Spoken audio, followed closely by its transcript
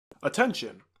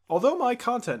Attention! Although my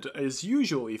content is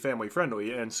usually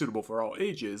family-friendly and suitable for all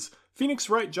ages, Phoenix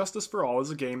Wright Justice for All is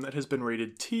a game that has been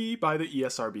rated T by the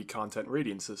ESRB content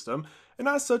rating system, and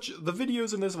as such, the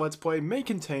videos in this Let's Play may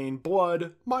contain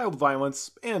blood, mild violence,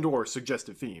 and/or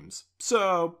suggestive themes.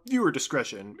 So, viewer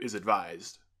discretion is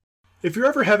advised. If you're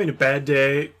ever having a bad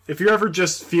day, if you're ever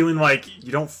just feeling like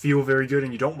you don't feel very good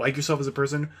and you don't like yourself as a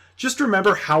person, just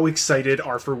remember how excited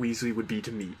Arthur Weasley would be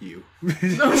to meet you.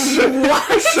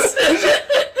 What?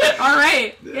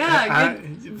 Alright, yeah.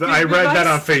 I read that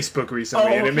on Facebook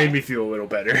recently, and it made me feel a little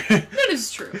better. That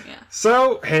is true, yeah.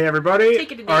 So, hey everybody,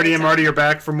 Take it a day Artie at a and time. Marty are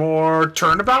back for more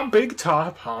Turnabout Big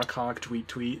Top, honk honk tweet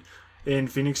tweet, in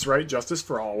Phoenix Wright Justice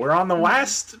for All. We're on the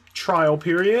last trial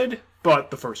period,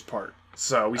 but the first part,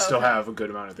 so we still have a good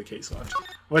amount of the case left.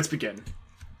 Let's begin.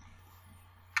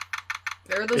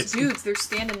 There are those dudes, they're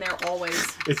standing there always.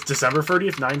 It's December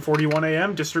 30th, 9:41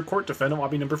 a.m., District Court, Defendant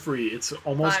Lobby number 3. It's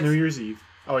almost 5. New Year's Eve.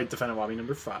 Oh wait, Defendant Lobby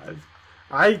number 5.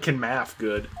 I can math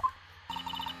good.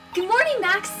 Good morning,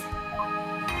 Max.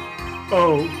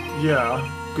 Oh,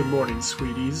 yeah. Good morning,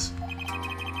 sweeties.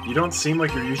 You don't seem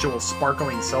like your usual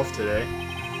sparkling self today.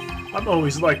 I'm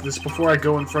always like this before I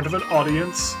go in front of an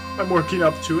audience. I'm working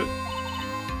up to it.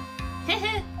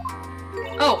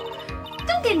 Oh,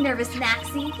 Don't get nervous,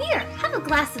 Maxie. Here, have a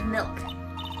glass of milk.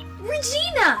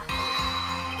 Regina!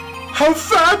 How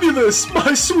fabulous!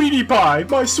 My sweetie pie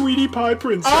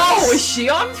princess. oh, is she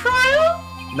on trial?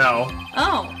 No.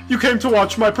 Oh. You came to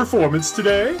watch my performance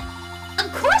today?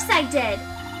 Of course I did!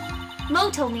 Mo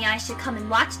told me I should come and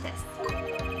watch this.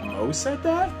 Mo said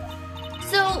that?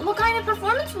 So, what kind of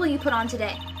performance will you put on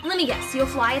today? Let me guess, you'll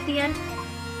fly at the end?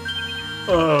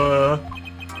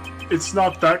 It's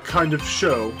not that kind of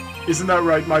show. Isn't that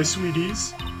right, my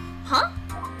sweeties? Huh?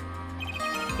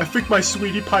 I think my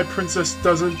sweetie pie princess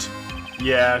doesn't...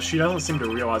 Yeah, she doesn't seem to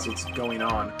realize what's going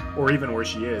on, or even where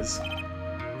she is.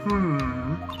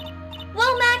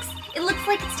 Well, Max, it looks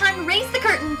like it's time to raise the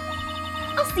curtain.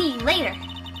 I'll see you later.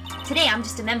 Today I'm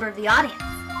just a member of the audience.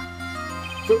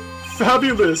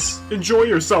 Fabulous! Enjoy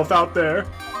yourself out there.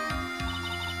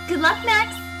 Good luck,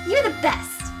 Max. You're the best.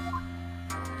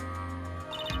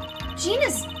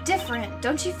 Gina's different,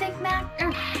 don't you think,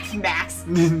 Max? Max. Top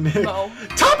Mo.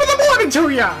 of the morning to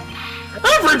ya!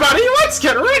 Everybody, let's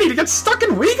get ready to get stuck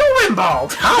in Weagle Limbo!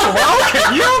 How well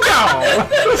can you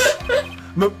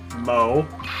go? Mo.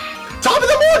 Top of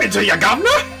the morning to ya,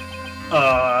 governor!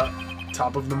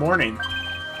 Top of the morning.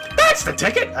 That's the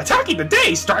ticket! Attacking the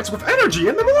day starts with energy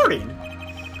in the morning!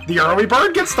 The early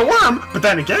bird gets the worm, but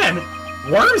then again,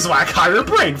 worms lack higher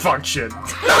brain function.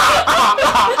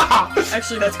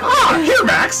 Actually, that's cool. Here,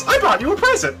 Max, I brought you a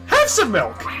present. Have some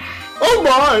milk. Oh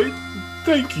my!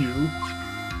 Thank you.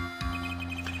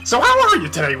 So how are you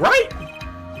today, right?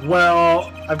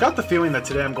 Well, I've got the feeling that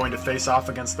today I'm going to face off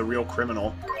against the real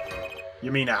criminal.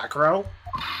 You mean Acro?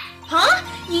 Huh?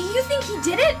 You think he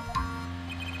did it?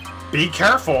 Be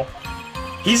careful.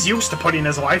 He's used to putting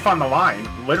his life on the line,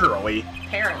 literally.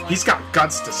 Apparently. He's got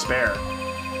guts to spare.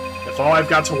 If all I've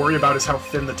got to worry about is how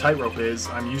thin the tightrope is,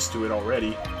 I'm used to it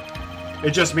already.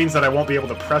 It just means that I won't be able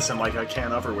to press him like I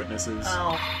can other witnesses.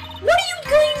 Oh. What are you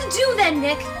going to do then,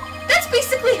 Nick? That's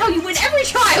basically how you win every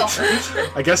trial!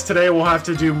 I guess today we'll have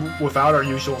to do without our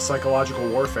usual psychological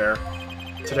warfare.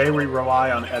 Today we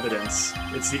rely on evidence.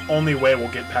 It's the only way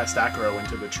we'll get past Acro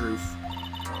into the truth.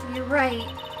 You're right,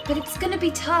 but it's gonna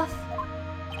be tough.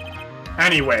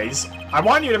 Anyways, I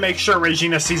want you to make sure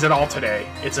Regina sees it all today.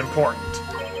 It's important.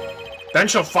 Then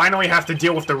she'll finally have to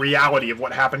deal with the reality of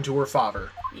what happened to her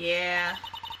father. Yeah.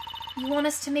 You want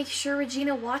us to make sure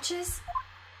Regina watches?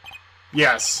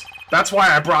 Yes, that's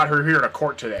why I brought her here to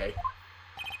court today.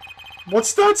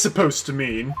 What's that supposed to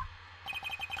mean?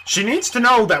 She needs to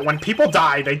know that when people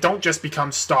die, they don't just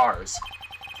become stars.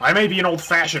 I may be an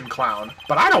old-fashioned clown,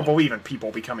 but I don't believe in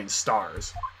people becoming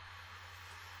stars.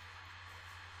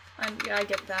 Yeah, I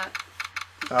get that.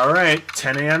 Alright,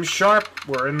 10 a.m. sharp.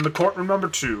 We're in the courtroom number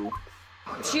 2.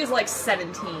 She was like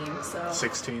 17, so...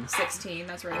 16. 16,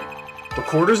 that's right. The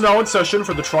court is now in session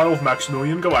for the trial of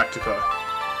Maximilian Galactica.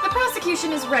 The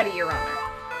prosecution is ready, Your Honor.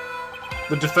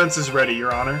 The defense is ready,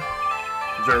 Your Honor.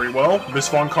 Very well. Miss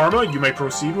Von Karma, you may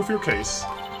proceed with your case.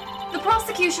 The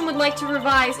prosecution would like to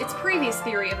revise its previous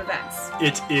theory of events.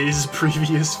 It is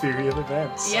previous theory of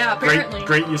events. Yeah, apparently.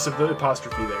 Great use of the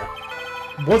apostrophe there.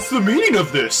 What's the meaning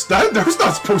of this? There's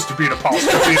not supposed to be an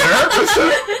apostrophe there.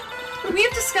 We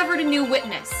have discovered a new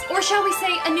witness, or shall we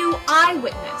say a new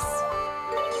eyewitness.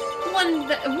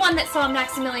 One that saw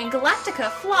Maximilian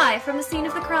Galactica fly from the scene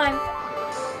of the crime.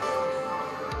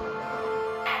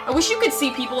 I wish you could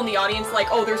see people in the audience like,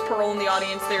 oh, there's Pearl in the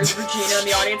audience, there's Regina in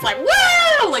the audience, like,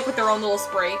 woo! Like, with their own little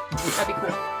spray. That'd be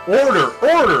cool. Order!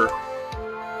 Order!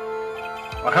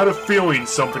 I had a feeling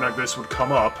something like this would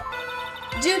come up.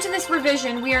 Due to this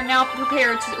revision, we are now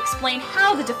prepared to explain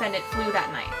how the defendant flew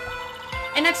that night.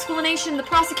 An explanation the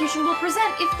prosecution will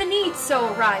present if the need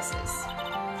so arises.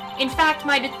 In fact,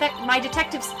 my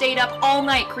detective stayed up all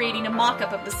night creating a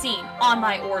mock-up of the scene, on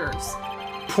my orders.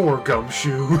 Poor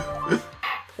Gumshoe.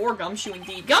 Poor Gumshoe,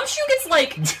 indeed. Gumshoe gets,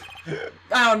 like,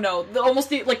 I don't know, almost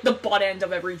the butt end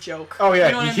of every joke. Oh yeah,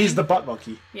 you know he's the butt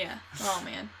monkey. Yeah. Oh,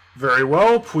 man. Very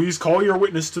well, please call your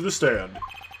witness to the stand.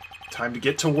 Time to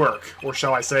get to work, or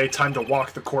shall I say, time to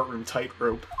walk the courtroom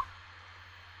tightrope.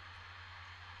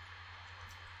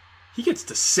 He gets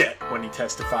to sit when he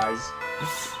testifies.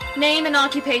 Name and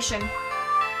occupation.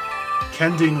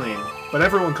 Ken Dingling, but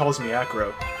everyone calls me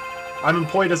Acro. I'm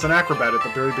employed as an acrobat at the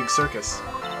Very Big Circus.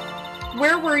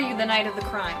 Where were you the night of the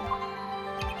crime?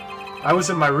 I was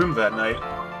in my room that night.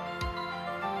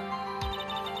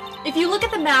 If you look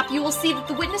at the map, you will see that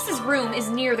the witness's room is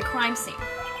near the crime scene.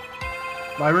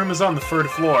 My room is on the 3rd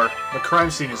floor. The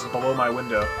crime scene is below my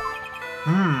window.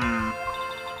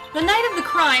 The night of the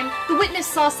crime, the witness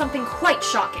saw something quite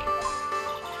shocking.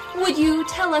 Would you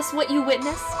tell us what you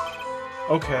witnessed?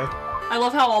 Okay. I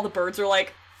love how all the birds are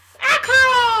like,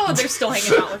 Echo! They're still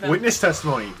hanging out with him. Witness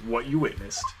testimony, what you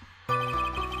witnessed.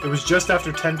 It was just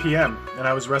after 10 p.m., and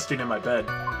I was resting in my bed.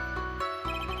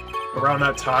 Around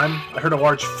that time, I heard a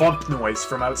large thump noise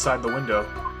from outside the window.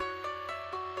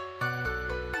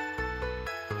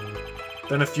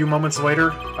 Then a few moments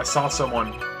later, I saw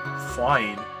someone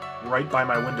flying right by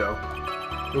my window.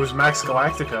 It was Max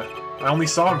Galactica. I only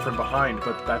saw him from behind,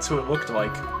 but that's who it looked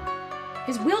like.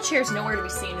 His wheelchair's nowhere to be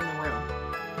seen in the room.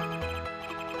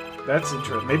 That's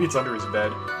interesting. Maybe it's under his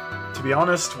bed. To be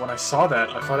honest, when I saw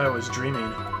that, I thought I was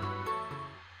dreaming.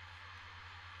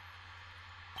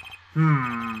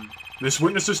 This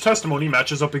witness's testimony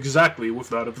matches up exactly with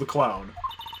that of the clown.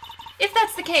 If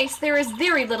that's the case, there is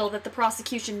very little that the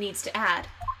prosecution needs to add.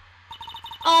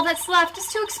 All that's left is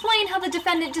to explain how the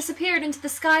defendant disappeared into the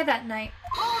sky that night.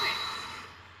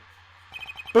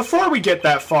 Before we get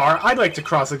that far, I'd like to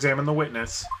cross-examine the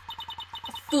witness.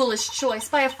 A foolish choice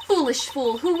by a foolish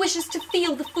fool who wishes to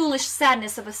feel the foolish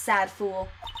sadness of a sad fool.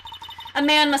 A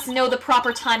man must know the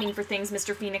proper timing for things,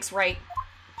 Mr. Phoenix Wright.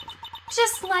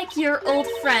 Just like your old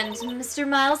friend, Mr.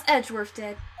 Miles Edgeworth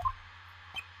did.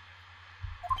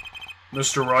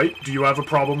 Mr. Wright, do you have a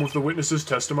problem with the witness's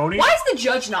testimony? Why is the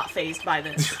judge not fazed by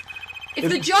this? If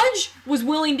the judge was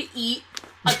willing to eat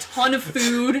a ton of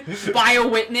food by a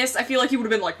witness, I feel like he would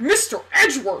have been like, Mr.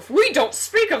 Edgeworth, we don't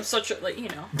speak of such a, like, you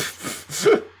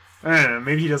know.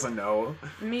 Maybe he doesn't know.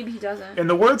 Maybe he doesn't. In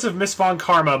the words of Miss Von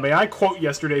Karma, may I quote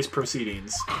yesterday's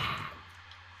proceedings?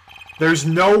 There's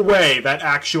no way that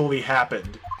actually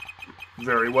happened.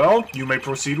 Very well, you may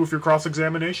proceed with your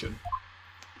cross-examination.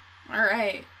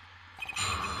 Alright.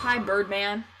 Hi,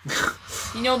 Birdman.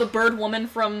 You know the bird woman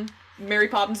from Mary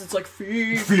Poppins? It's like,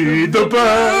 feed the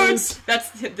birds! That's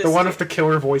this the one with the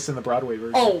killer voice in the Broadway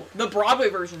version. Oh, the Broadway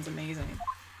version's amazing.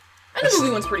 And the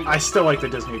movie one's pretty good. I still like the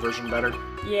Disney version better.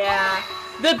 Yeah.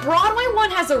 The Broadway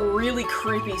one has a really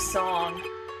creepy song.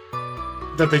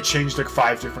 That they changed like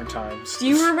 5 different times. Do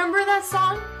you remember that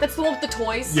song? That's the one with the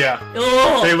toys? Yeah.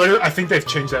 Ugh. They literally, I think they've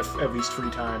changed that at least 3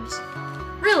 times.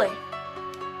 Really?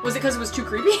 Was it because it was too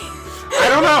creepy? I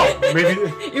don't know. Maybe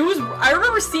it was. I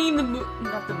remember seeing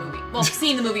not the movie. Well,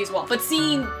 seeing the movie as well, but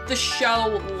seeing the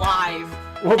show live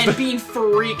and being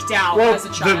freaked out as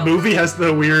a child. The movie has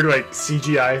the weird like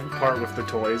CGI part with the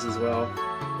toys as well.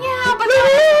 Yeah, but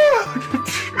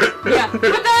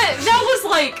that was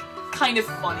like kind of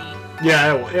funny.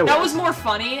 Yeah, it was. That was more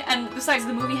funny, and besides,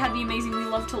 the movie had the amazing "We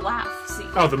Love to Laugh"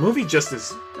 scene. Oh, the movie just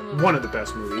is one of the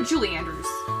best movies. And Julie Andrews.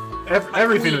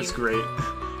 Everything is great.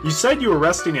 You said you were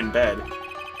resting in bed.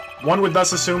 One would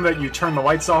thus assume that you turned the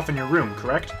lights off in your room,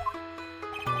 correct?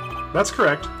 That's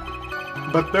correct.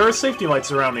 But there are safety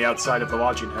lights around the outside of the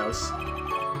lodging house.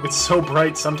 It's so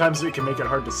bright, sometimes it can make it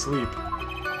hard to sleep.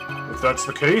 If that's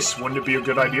the case, wouldn't it be a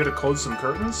good idea to close some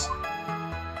curtains?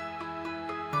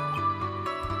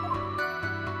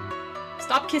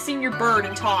 Stop kissing your bird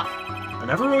and talk. I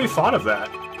never really thought of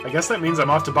that. I guess that means I'm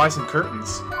off to buy some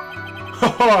curtains.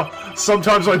 Haha,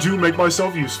 sometimes I do make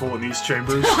myself useful in these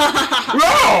chambers.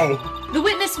 No! The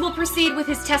witness will proceed with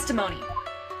his testimony.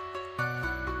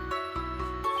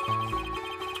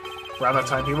 Around that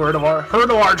time, he heard a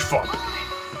large thump.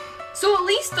 So at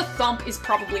least the thump is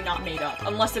probably not made up,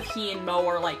 unless if he and Mo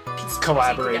are like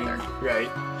collaborating together.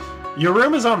 Right. Your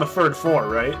room is on the 3rd floor,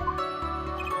 right?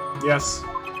 Yes.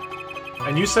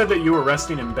 And you said that you were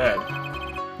resting in bed.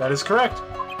 That is correct.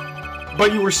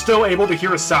 But you were still able to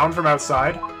hear a sound from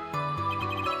outside?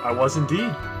 I was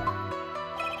indeed.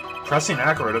 Pressing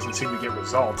Acro doesn't seem to get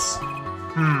results.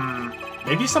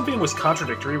 Maybe something was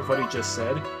contradictory with what he just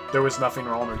said. There was nothing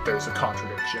wrong, or there's a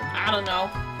contradiction. I don't know.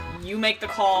 You make the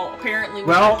call. Apparently, we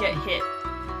Well- might get hit.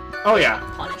 Oh yeah.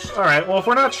 Punished. Alright, well if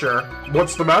we're not sure,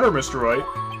 what's the matter, Mr. Wright?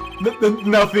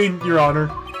 Nothing, Your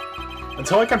Honor.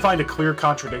 Until I can find a clear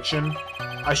contradiction,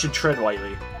 I should tread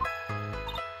lightly.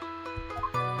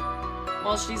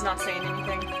 Well, she's not saying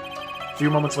anything. A few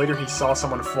moments later, he saw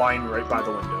someone flying right by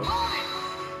the window.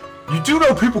 You do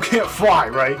know people can't fly,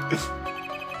 right?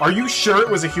 Are you sure it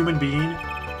was a human being?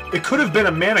 It could have been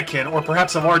a mannequin, or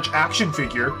perhaps a large action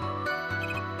figure.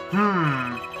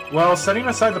 Well, setting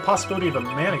aside the possibility of a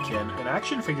mannequin, an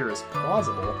action figure is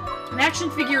plausible. An action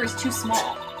figure is too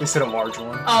small. Instead of a large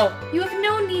one. Oh, you have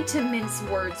no need to mince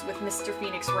words with Mr.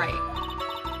 Phoenix Wright.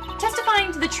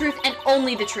 Testifying to the truth and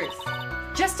only the truth.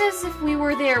 Just as if we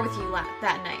were there with you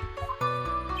that night.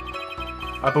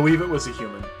 I believe it was a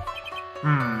human.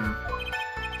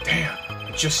 Damn,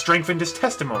 it just strengthened his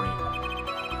testimony.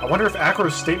 I wonder if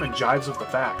Acro's statement jives with the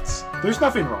facts. There's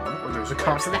nothing wrong, or there's a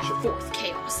contradiction. That fourth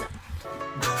chaos.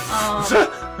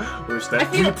 Where's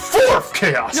that fourth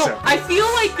chaos? No, I feel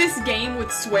like this game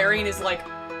with swearing is like,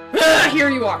 here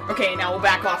you are. Okay, now we'll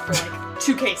back off for like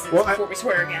 2 cases before we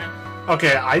swear again.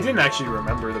 Okay, I didn't actually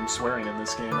remember them swearing in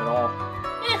this game at all.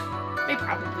 They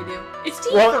probably do. It's T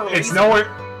Well, for a it's reason. nowhere.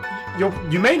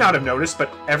 You may not have noticed,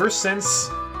 but ever since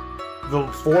the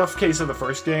 4th case of the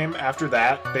first game, after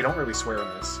that, they don't really swear in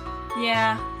this.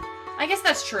 Yeah, I guess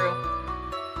that's true.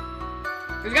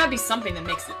 There's gotta be something that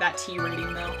makes it that T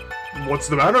rating, though. What's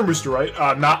the matter, Mr. Wright?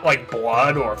 Not like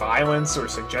blood or violence or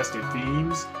suggestive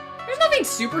themes. There's nothing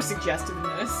super suggestive in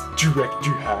this. Direct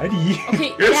jihadi.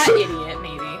 Okay, that idiot,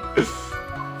 maybe.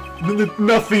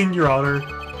 Nothing, Your Honor.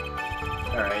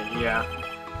 Alright, yeah.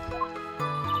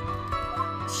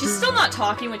 She's still not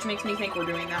talking, which makes me think we're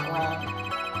doing that wrong.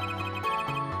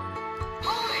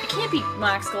 It can't be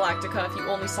Max Galactica if you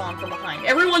only saw him from behind.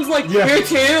 Everyone's like, it's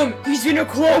him! He's in a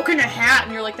cloak and a hat!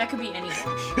 And you're like, that could be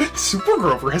anyone. Super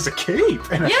Grover has a cape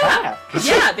and a hat.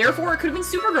 Yeah, therefore it could have been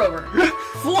Super Grover.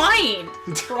 Flying!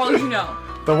 For all you know.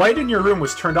 The light in your room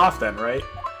was turned off then, right?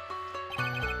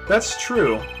 That's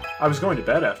true. I was going to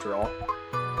bed after all.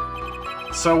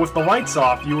 So with the lights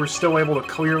off, you were still able to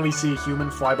clearly see a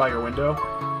human fly by your window?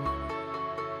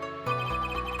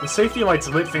 The safety lights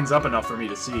lit things up enough for me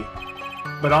to see.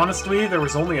 But honestly, there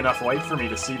was only enough light for me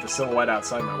to see the silhouette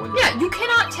outside my window. Yeah, you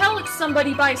cannot tell it's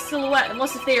somebody by a silhouette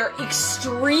unless if they are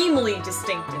extremely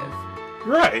distinctive.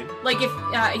 Right. Like if,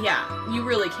 yeah, you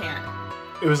really can't.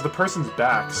 It was the person's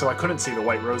back, so I couldn't see the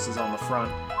white roses on the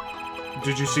front.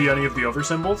 Did you see any of the other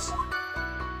symbols?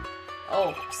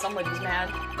 Oh, somebody's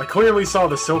mad. I clearly saw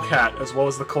the silk hat as well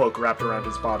as the cloak wrapped around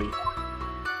his body.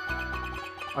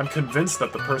 I'm convinced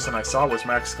that the person I saw was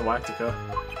Max Galactica.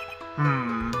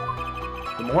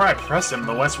 The more I press him,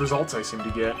 the less results I seem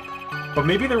to get. But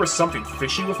maybe there was something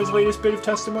fishy with his latest bit of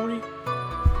testimony?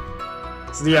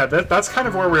 So yeah, that's kind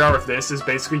of where we are with this, is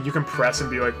basically you can press and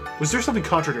be like, was there something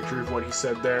contradictory with what he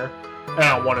said there? And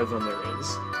on one of them there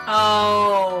is.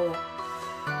 Oh.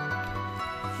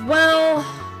 Well...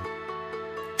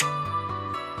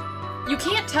 You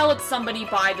can't tell it's somebody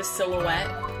by the silhouette,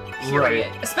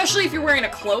 period. Right. Especially if you're wearing a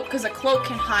cloak, because a cloak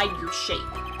can hide your shape.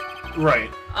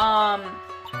 Right.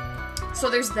 So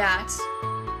there's that.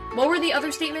 What were the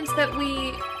other statements that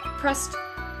we pressed?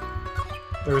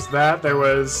 There was that, there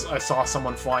was, I saw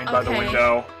someone flying by the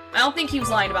window. I don't think he was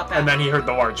lying about that. And then he heard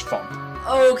the large thump.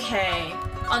 Okay.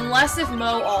 Unless if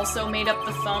Mo also made up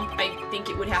the thump, I think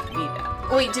it would have to be that.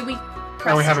 Oh, wait, did we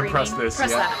press No, we haven't streaming? pressed this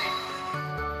Press yet. that.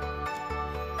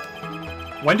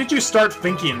 When did you start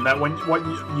thinking that what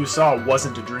you saw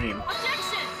wasn't a dream?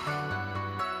 Objection!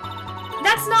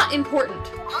 That's not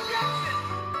important.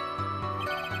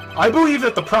 I believe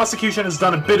that the prosecution has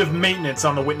done a bit of maintenance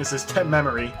on the witness's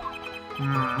memory.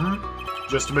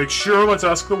 Just to make sure, let's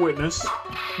ask the witness.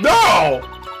 No!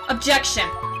 Objection.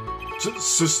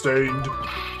 Sustained.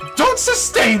 Don't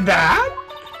sustain that!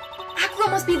 Acro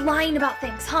must be lying about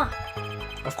things, huh?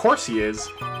 Of course he is.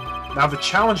 Now the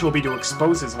challenge will be to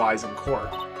expose his lies in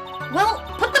court. Well,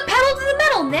 put the pedal to the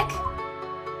metal, Nick!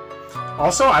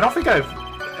 Also, I don't think I've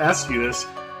asked you this.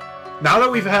 Now that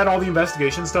we've had all the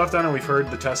investigation stuff done and we've heard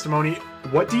the testimony,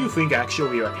 what do you think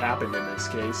actually happened in this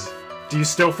case? Do you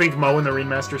still think Mo and the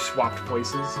Ringmaster swapped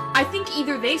places? I think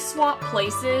either they swap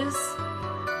places.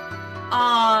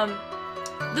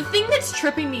 The thing that's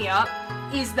tripping me up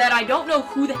is that I don't know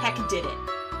who the heck did it.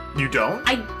 You don't?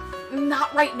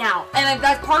 Not right now. And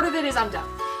that part of it is I'm dumb.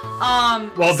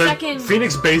 Well, second...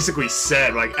 Phoenix basically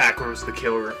said, like, Acro's the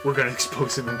killer. We're gonna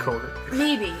expose him in court.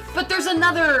 Maybe. But there's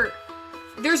another...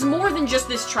 There's more than just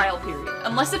this trial period.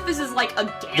 Unless if this is, like, a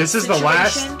Gantt This is situation. the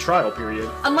last trial period.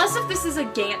 Unless if this is a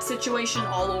Gantt situation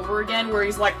all over again, where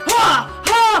he's like, ha!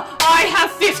 Ha! I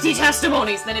have 50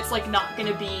 testimonies! Then it's, like, not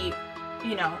gonna be,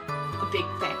 you know, a big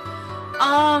thing.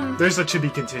 There's a to be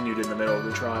continued in the middle of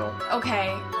the trial.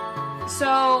 Okay.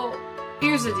 So...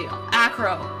 Here's the deal.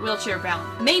 Acro,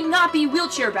 wheelchair-bound. May not be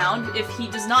wheelchair-bound if he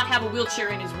does not have a wheelchair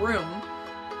in his room,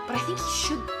 but I think he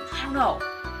should... I don't know.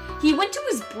 He went to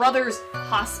his brother's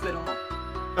hospital.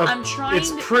 I'm trying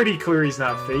It's pretty clear he's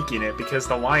not faking it, because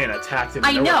the lion attacked him. I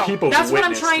and there know. were people That's who what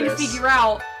I'm witnessed trying this. to figure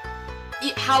out.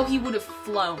 How he would have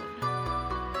flown.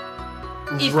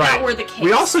 If Right. that were the case.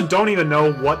 We also don't even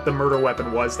know what the murder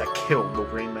weapon was that killed the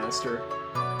Rainmaster.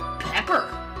 Pepper.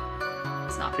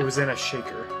 It's not pepper. It was in a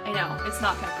shaker. I know, it's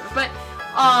not pepper. But,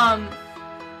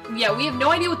 yeah, we have no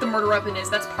idea what the murder weapon is.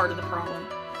 That's part of the problem.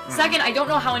 Second, I don't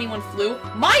know how anyone flew.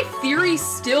 My theory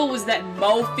still was that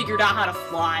Mo figured out how to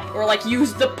fly. Or, like,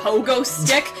 used the pogo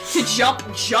stick to jump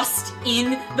just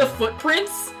in the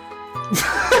footprints.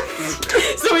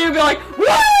 So he would be like,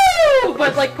 woo!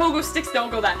 But, like, pogo sticks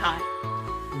don't go that high.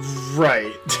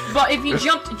 Right. But if he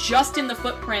jumped just in the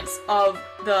footprints of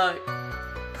the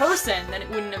person, then it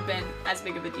wouldn't have been as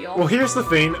big of a deal. Well, here's the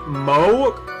thing.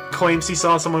 Mo claims he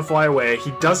saw someone fly away.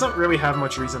 He doesn't really have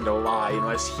much reason to lie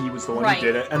unless he was the one Right. who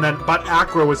did it. And then, but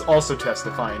Acro was also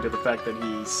testifying to the fact that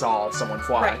he saw someone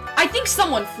fly. Right. I think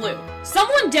someone flew.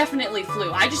 Someone definitely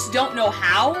flew. I just don't know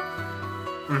how.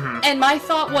 And my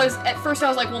thought was, at first I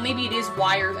was like, well, maybe it is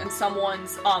wires and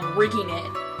someone's rigging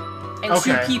it. And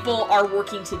two Okay. people are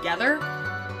working together.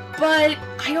 But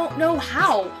I don't know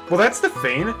how. Well, that's the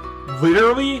thing.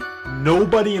 Literally,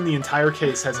 nobody in the entire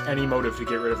case has any motive to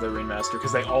get rid of the Rainmaster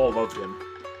because they all loved him.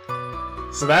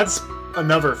 So that's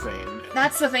another thing.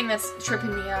 That's the thing that's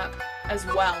tripping me up as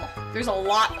well. There's a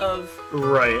lot of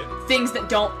Right. things that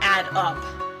don't add up.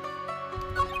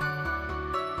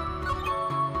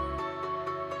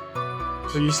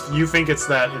 So you think it's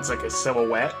that it's like a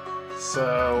silhouette?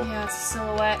 So... Yeah, it's a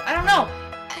silhouette. I don't know.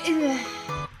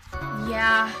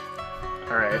 Yeah.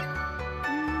 Alright.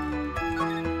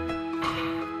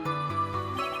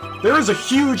 There is a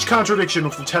huge contradiction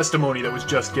with the testimony that was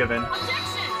just given.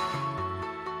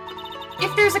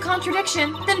 If there's a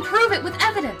contradiction, then prove it with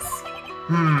evidence.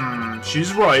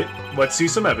 She's right. Let's see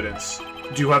some evidence.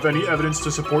 Do you have any evidence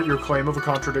to support your claim of a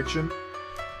contradiction?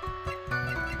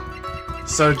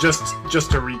 So just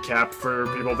to recap for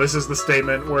people, this is the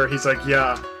statement where he's like,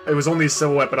 yeah, it was only a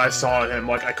silhouette, but I saw him.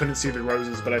 Like, I couldn't see the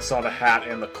roses, but I saw the hat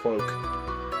and the cloak.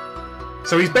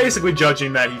 So he's basically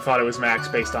judging that he thought it was Max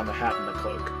based on the hat and the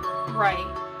cloak. Right.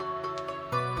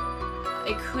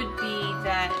 It could be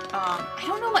that, I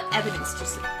don't know what evidence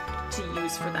to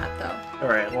use for that, though.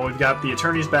 Alright, well, we've got the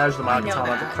attorney's badge, the I know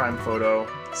Magatama, the that. crime photo,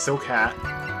 silk hat.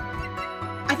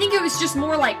 I think it was just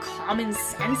more like common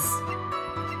sense.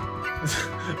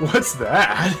 What's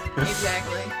that?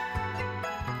 Exactly.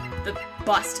 The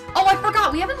bust. Oh, I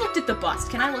forgot! We haven't looked at the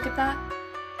bust. Can I look at that?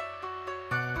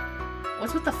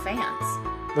 What's with the fans?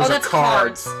 Those oh, are that's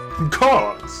cards.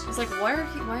 Cards! I was like, why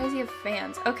does he have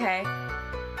fans? Okay.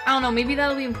 I don't know, maybe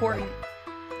that'll be important.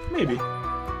 Maybe.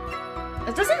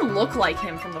 It doesn't look like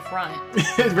him from the front.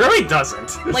 It really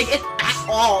doesn't. Like, it at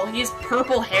all. He has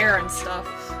purple hair and stuff.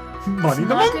 Money It's the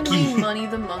not monkey! gonna be Money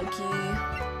the Monkey.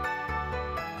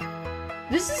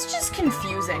 This is just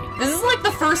confusing. This is like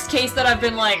the first case that I've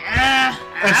been like, I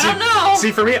don't know.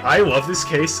 See, for me, I love this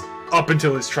case up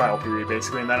until this trial period,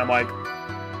 basically, and then I'm like,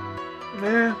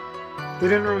 nah, they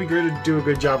didn't really do a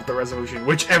good job with the resolution,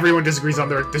 which everyone disagrees on.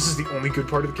 They're like, this is the only good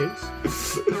part of the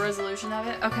case. The resolution of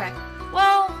it? Okay.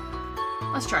 Well,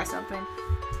 let's try something.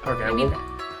 Okay, Maybe well,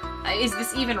 is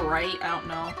this even right? I don't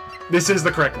know. this is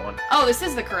the correct one. Oh, this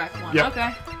is the correct one. Yep. Okay.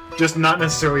 Just not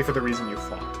necessarily for the reason you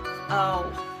thought.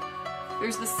 Oh.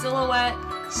 There's the silhouette.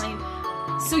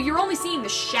 So you're only seeing the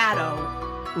shadow.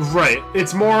 Right.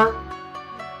 It's more...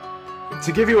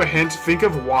 To give you a hint, think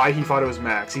of why he thought it was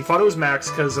Max. He thought it was Max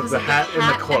because of the hat and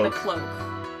the cloak.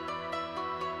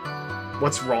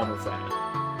 What's wrong with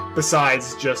that?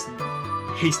 Besides just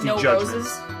hasty No judgment. roses?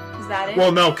 Is that it?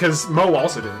 Well, no, because Mo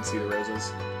also didn't see the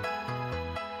roses.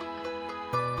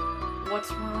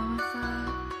 What's wrong with that?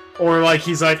 Or, like,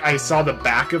 he's like, I saw the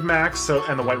back of Max,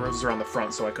 and the white roses are on the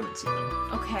front, so I couldn't see them.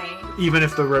 Okay. Even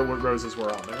if the roses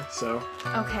were on there, so...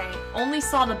 Okay. Only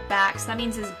saw the back, so that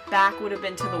means his back would have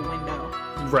been to the window.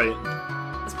 Right.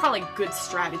 That's probably good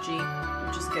strategy,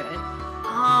 which is good.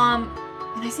 And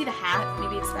I see the hat.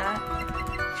 Maybe it's that.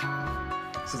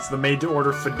 So it's the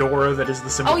made-to-order fedora that is the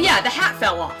symbol. Oh yeah, the hat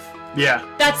fell off. Yeah.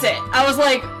 That's it. I was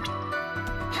like...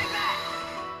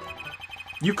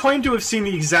 You claim to have seen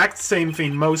the exact same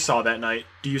thing Mo saw that night.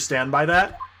 Do you stand by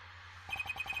that?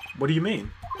 What do you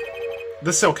mean?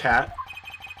 The silk hat.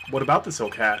 What about the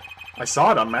silk hat? I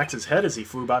saw it on Max's head as he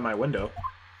flew by my window.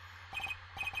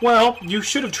 Well, you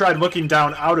should have tried looking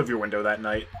down out of your window that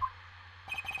night.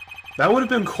 That would have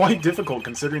been quite difficult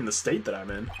considering the state that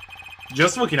I'm in.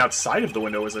 Just looking outside of the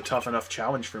window was a tough enough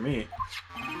challenge for me.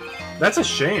 That's a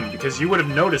shame, because you would have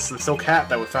noticed the silk hat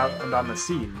that was found on the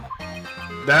scene.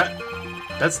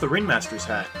 That's the Ringmaster's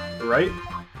hat, right?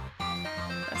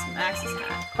 That's Max's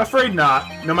hat. Afraid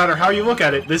not. No matter how you look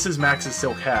at it, this is Max's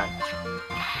silk hat.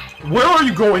 Where are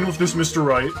you going with this, Mr.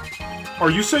 Wright? Are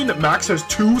you saying that Max has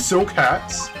 2 silk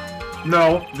hats?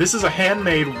 No, this is a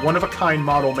handmade, one-of-a-kind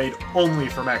model made only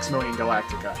for Maximilian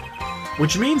Galactica.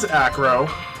 Which means, Acro,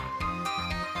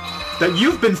 that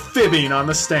you've been fibbing on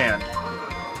the stand.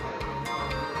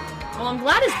 Well, I'm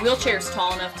glad his wheelchair's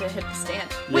tall enough to hit the stand.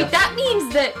 Wait, Yeah. that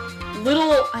means that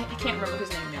little... I can't remember his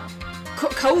name now.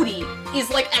 Cody is,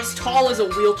 like, as tall as a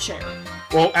wheelchair.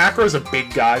 Well, Acro's a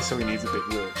big guy, so he needs a big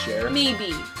wheelchair.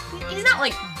 Maybe. He's not,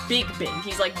 like, big.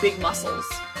 He's, like, big muscles.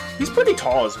 He's pretty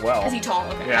tall as well. Is he tall?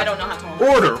 Okay, Yeah. I don't know how tall he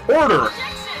is. Order!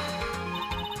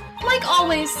 Like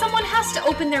always, someone has to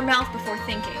open their mouth before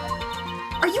thinking.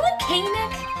 Are you okay,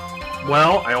 Nick?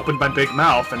 Well, I opened my big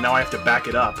mouth, and now I have to back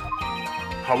it up.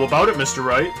 How about it, Mr.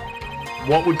 Wright?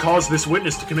 What would cause this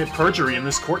witness to commit perjury in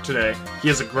this court today? He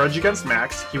has a grudge against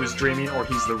Max, he was dreaming, or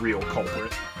he's the real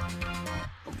culprit.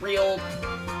 Real...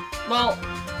 Well,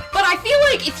 but I feel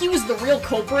like if he was the real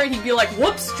culprit, he'd be like,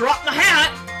 whoops, drop the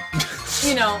hat!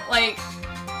 You know, like...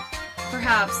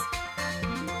 Perhaps...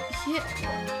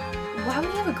 Why would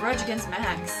he have a grudge against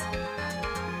Max?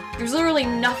 There's literally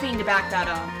nothing to back that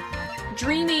up.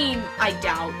 Dreaming, I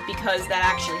doubt, because that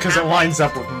actually Because it happened. lines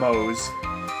up with Mo's.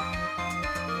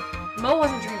 Mo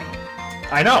wasn't dreaming.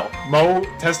 I know. Mo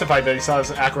testified that he saw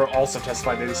this, Acro also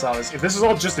testified that he saw this. If this is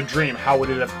all just a dream, how would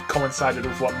it have coincided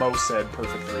with what Mo said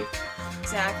perfectly?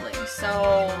 Exactly,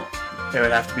 so... It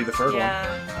would have to be the third Yeah.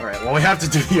 one. Alright, well we have to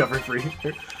do the other 3.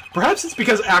 Perhaps it's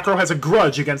because Acro has a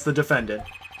grudge against the defendant.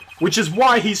 Which is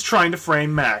why he's trying to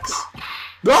frame Max.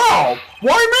 Oh!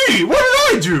 Why me? What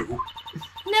did I do?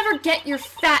 Never get your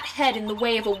fat head in the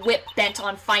way of a whip bent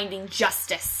on finding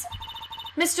justice.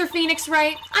 Mr. Phoenix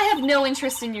Wright, I have no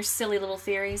interest in your silly little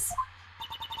theories.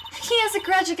 He has a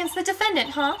grudge against the defendant,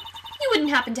 huh? You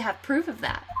wouldn't happen to have proof of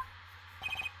that.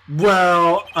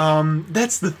 Well,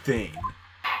 that's the thing.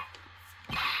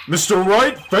 Mr.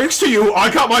 Wright, thanks to you,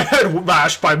 I got my head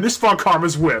lashed by Miss Von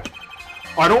Karma's whip.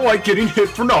 I don't like getting hit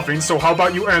for nothing, so how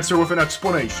about you answer with an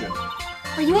explanation?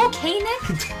 Are you okay,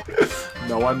 Nick?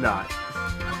 No, I'm not.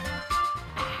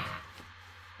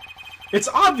 It's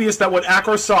obvious that what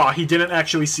Acro saw, he didn't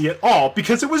actually see at all,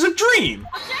 because it was a dream!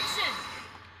 Objection!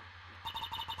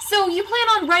 So you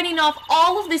plan on writing off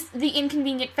all of the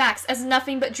inconvenient facts as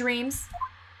nothing but dreams?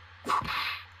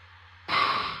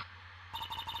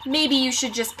 Maybe you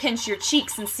should just pinch your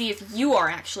cheeks and see if you are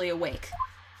actually awake.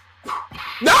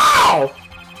 No!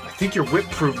 I think your whip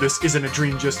proved this isn't a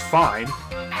dream just fine.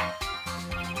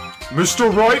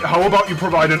 Mr. Wright, how about you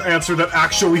provide an answer that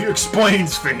actually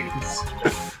explains things?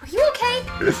 Are you okay?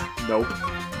 Nope.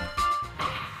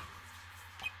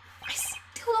 I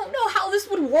still don't know how this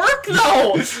would work,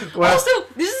 though! Well- Also,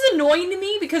 this is annoying to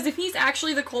me because if he's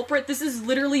actually the culprit, this is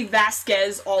literally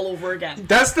Vasquez all over again.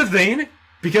 That's the thing,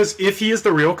 because if he is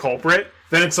the real culprit,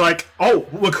 then it's like, oh,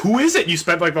 look, who is it? You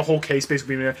spent, like, the whole case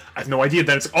basically being, I have no idea.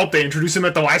 Then it's, oh, they introduce him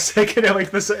at the last second at,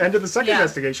 like, the end of the second Yeah.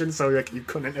 investigation, so, like, you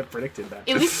couldn't have predicted that.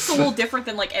 At least it's a little different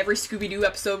than, like, every Scooby-Doo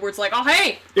episode where it's like, oh,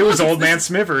 hey! It was look, Old it's Man this-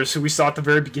 Smithers, who we saw at the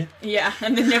very beginning. Yeah,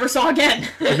 and then never saw again.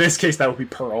 In this case, that would be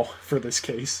Pearl, for this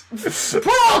case.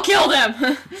 Pearl killed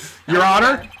him! Your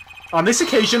Honor, on this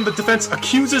occasion, the defense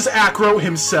accuses Acro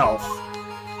himself.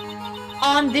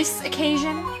 On this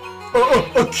occasion,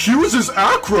 Accuses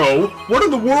Acro? What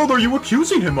in the world are you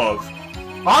accusing him of?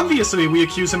 Obviously, we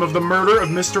accuse him of the murder of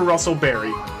Mr. Russell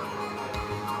Berry.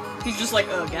 he's just like,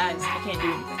 oh, guys, I can't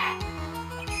do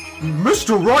anything.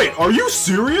 Mr. Wright, are you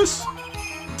serious?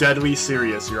 Deadly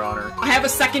serious, Your Honor. I have a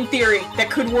second theory that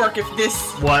could work if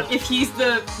this... What? If he's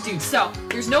the... Dude, so,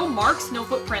 there's no marks, no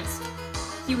footprints.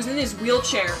 He was in his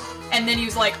wheelchair, and then he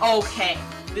was like, okay,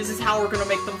 this is how we're gonna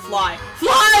make them fly.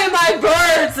 Fly, my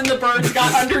birds! And the birds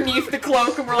got underneath the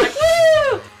cloak, and we're like,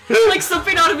 woo! Like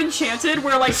something out of Enchanted,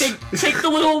 where, like, they take the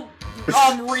little,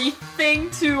 wreath thing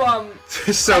to,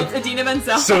 So, Idina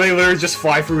Menzel. so they literally just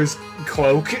fly through his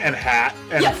cloak and hat,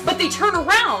 and Yeah, but they turn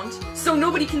around, so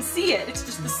nobody can see it. It's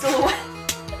just the silhouette.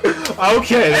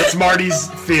 Okay, that's Marty's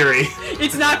theory.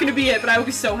 It's not gonna be it, but I would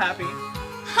be so happy.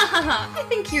 Hahaha, I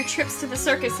think your trips to the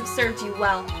circus have served you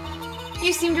well.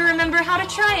 You seem to remember how to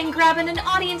try and grab in an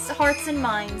audience's hearts and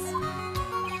minds.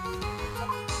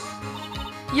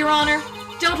 Your Honor,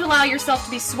 don't allow yourself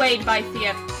to be swayed by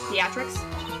theatrics.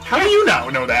 How do you now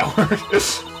know that word?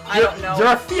 I don't know.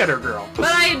 You're a theater girl.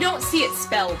 But I don't see it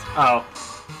spelled. Oh.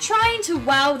 Trying to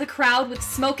wow the crowd with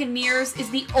smoke and mirrors is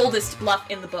the oldest bluff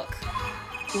in the book.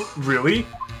 Really?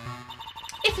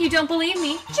 If you don't believe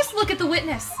me, just look at the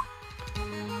witness.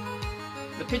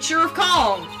 The picture of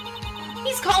calm.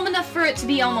 He's calm enough for it to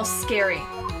be almost scary.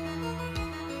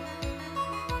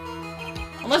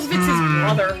 Unless if it's his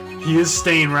brother. He is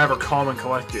staying rather calm and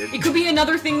collected. It could be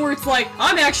another thing where it's like,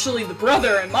 I'm actually the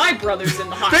brother and my brother's in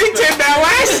the hospital. They did that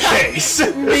last case!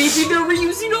 Maybe they're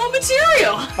reusing old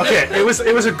material. Okay,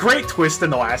 it was a great twist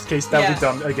in the last case. That would be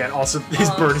done again. Also, his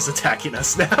bird is attacking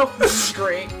us now.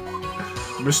 Great.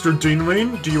 Mr.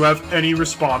 Dingley, do you have any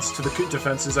response to the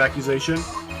defense's accusation?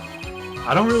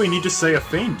 I don't really need to say a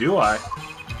thing, do I?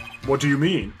 What do you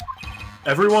mean?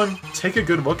 Everyone, take a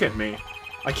good look at me.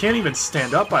 I can't even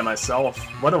stand up by myself,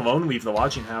 let alone leave the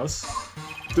lodging house.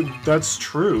 That's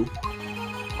true.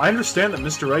 I understand that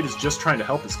Mr. Wright is just trying to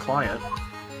help his client.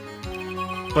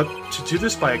 But to do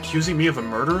this by accusing me of a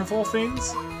murder of all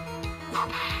things?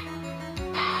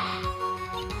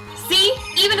 See?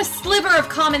 Even a sliver of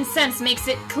common sense makes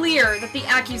it clear that the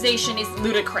accusation is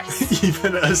ludicrous.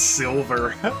 Even a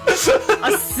silver.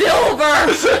 A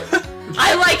silver!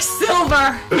 I like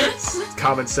silver!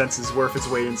 Common sense is worth its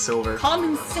weight in silver.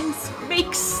 Common sense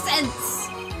makes sense.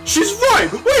 She's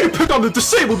right! Way to pick on the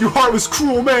disabled, you heartless,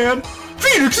 cruel man!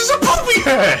 Phoenix is a poopy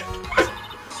head!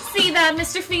 See that,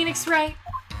 Mr. Phoenix Wright?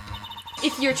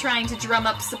 If you're trying to drum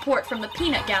up support from the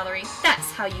peanut gallery,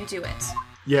 that's how you do it.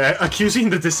 Yeah, accusing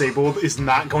the disabled is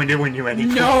not going to win you any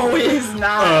points. No, it is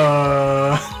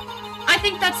not. I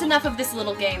think that's enough of this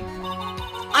little game.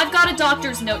 I've got a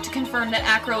doctor's note to confirm that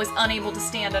Acro is unable to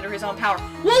stand under his own power.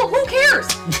 Well, who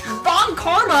cares? Von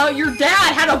Karma, your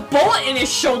dad, had a bullet in his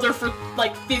shoulder for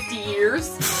like 50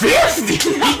 years. 50?!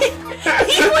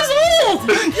 He was old!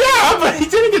 Yeah, but he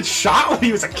didn't get shot when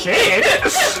he was a kid!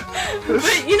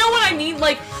 But you know what I mean?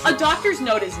 Like, a doctor's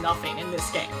note is nothing in this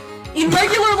game. In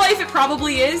regular life, it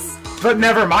probably is. But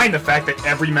never mind the fact that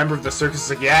every member of the circus is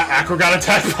like, yeah, Acro got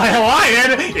attacked by a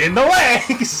lion in the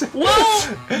legs!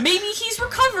 Well, maybe he's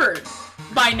recovered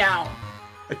by now.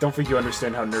 I don't think you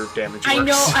understand how nerve damage works. I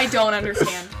know I don't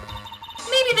understand.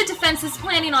 Maybe the defense is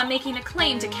planning on making a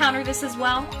claim to counter this as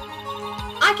well.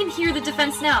 I can hear the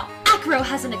defense now. Acro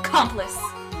has an accomplice.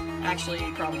 Actually,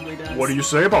 he probably does. What do you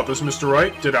say about this, Mr.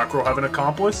 Wright? Did Acro have an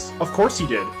accomplice? Of course he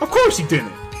did. Of course he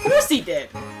didn't. Of course he did.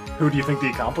 Who do you think the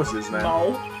accomplice is, then?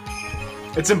 No.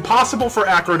 It's impossible for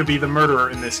Acro to be the murderer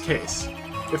in this case.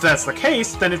 If that's the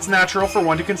case, then it's natural for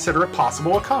one to consider it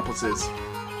possible accomplices.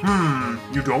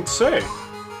 You don't say.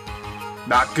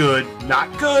 Not good,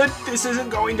 not good. This isn't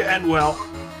going to end well.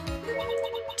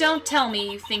 Don't tell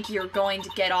me you think you're going to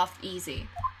get off easy.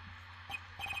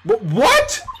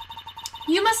 What?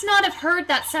 You must not have heard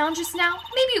that sound just now.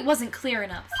 Maybe it wasn't clear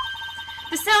enough.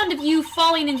 The sound of you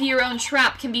falling into your own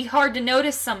trap can be hard to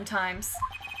notice sometimes.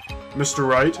 Mr.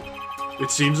 Wright,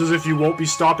 it seems as if you won't be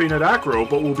stopping at Acro,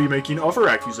 but will be making other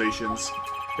accusations.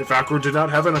 If Acro did not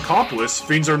have an accomplice,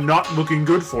 things are not looking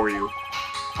good for you.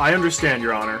 I understand,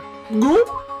 Your Honor.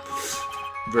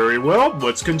 Very well,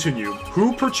 let's continue.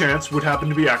 Who, perchance, would happen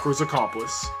to be Acro's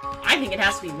accomplice? I think it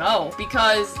has to be Mo,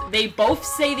 because they both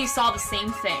say they saw the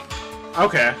same thing.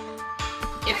 Okay.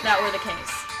 If that were the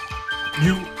case.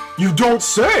 You don't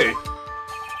say!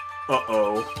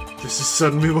 Uh-oh. This is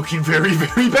suddenly looking very,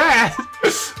 very bad!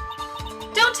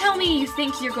 Don't tell me you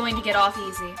think you're going to get off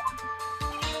easy.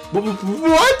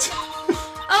 What?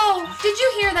 Oh, did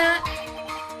you hear that?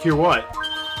 Hear what?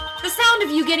 The sound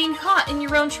of you getting caught in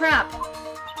your own trap.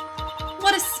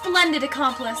 What a splendid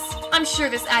accomplice. I'm sure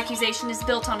this accusation is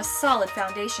built on a solid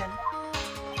foundation.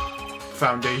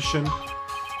 Foundation?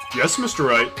 Yes, Mr.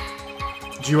 Wright.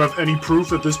 Do you have any proof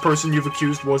that this person you've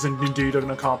accused wasn't indeed an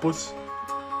accomplice?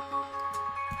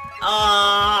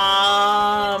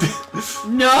 No?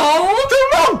 The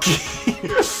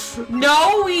monkey!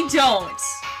 No, we don't.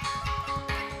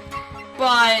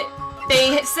 But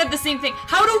they said the same thing.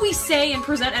 How do we say and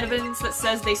present evidence that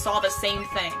says they saw the same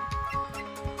thing?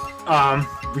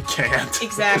 We can't.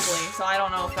 Exactly, so I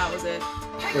don't know if that was it.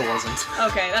 It wasn't.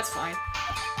 Okay, that's fine.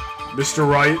 Mr.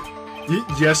 Wright?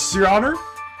 Yes, Your Honor?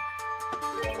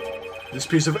 This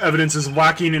piece of evidence is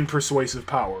lacking in persuasive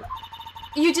power.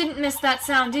 You didn't miss that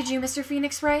sound, did you, Mr.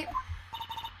 Phoenix Wright?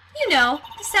 You know,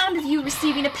 the sound of you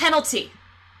receiving a penalty.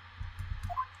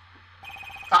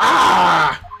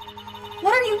 Ah!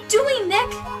 What are you doing,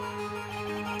 Nick?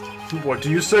 What do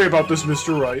you say about this,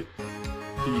 Mr. Wright?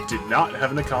 He did not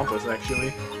have an accomplice,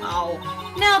 actually. Oh.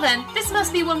 Now then, this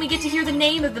must be when we get to hear the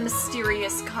name of the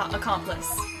mysterious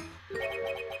accomplice.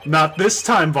 Not this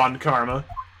time, Von Karma.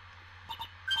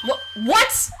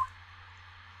 What?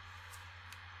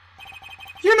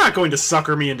 You're not going to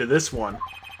sucker me into this one.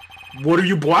 What are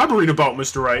you blabbering about,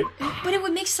 Mr. Wright? But it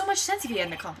would make so much sense if he had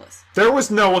an accomplice. There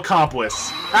was no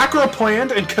accomplice. Acro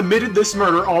planned and committed this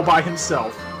murder all by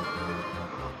himself.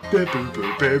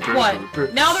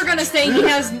 What? Now they're gonna say he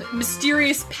has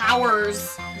mysterious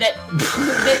powers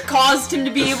that caused him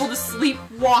to be able to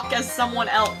sleepwalk as someone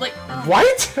else. Like,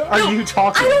 what are you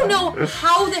talking about? I don't know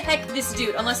how the heck this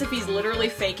dude, unless if he's literally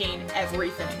faking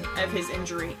everything of his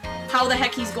injury, how the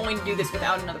heck he's going to do this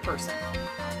without another person.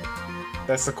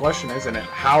 That's the question, isn't it?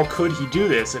 How could he do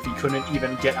this if he couldn't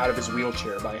even get out of his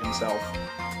wheelchair by himself?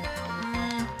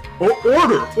 Oh,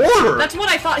 order! That's what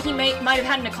I thought he might have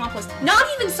had an accomplice. Not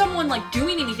even someone, like,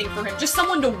 doing anything for him. Just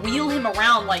someone to wheel him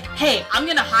around, like, hey, I'm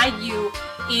gonna hide you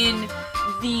in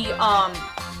the,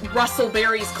 Russell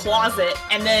Berry's closet,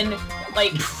 and then,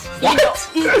 like... What?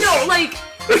 Like,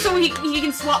 so he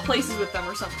can swap places with them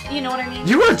or something. You know what I mean?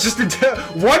 You are just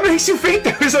what makes you think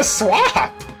there's a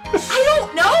swap? I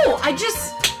don't know! I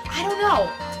don't know.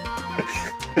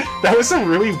 That was a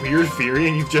really weird theory,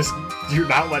 and you're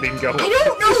not letting go. I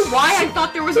don't know why I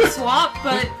thought there was a swap,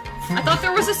 but I thought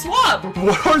there was a swap.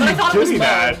 What are you getting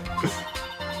at?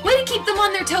 Way to keep them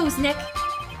on their toes, Nick.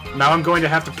 Now I'm going to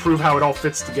have to prove how it all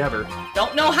fits together.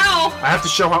 Don't know how. I have to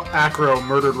show how Acro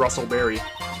murdered Russell Berry.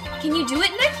 Can you do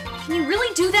it, Nick? Can you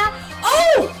really do that?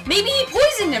 Oh! Maybe he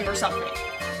poisoned him or something.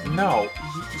 No,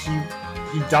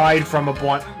 he died from a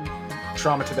blunt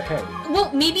trauma to the head.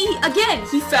 Well, maybe, again,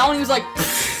 he fell and he was like,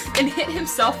 and hit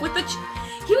himself with the...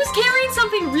 He was carrying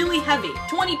something really heavy.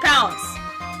 20 pounds.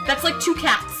 That's like 2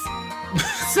 cats.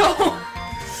 So,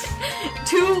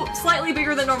 2 slightly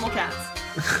bigger than normal cats.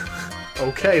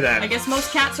 Okay, then. I guess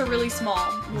most cats are really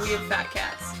small. We have fat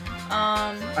cats.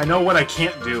 I know what I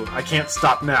can't do. I can't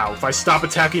stop now. If I stop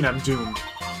attacking, I'm doomed.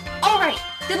 Alright,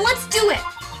 then let's do it!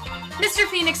 Mr.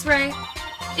 Phoenix Ray,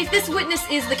 if this witness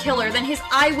is the killer, then his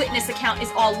eyewitness account is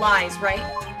all lies, right?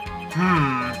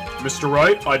 Mr.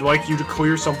 Wright, I'd like you to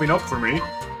clear something up for me.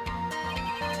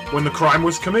 When the crime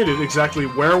was committed, exactly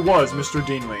where was Mr.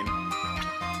 Deanlane?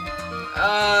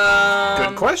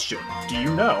 Good question. Do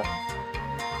you know?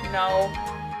 No.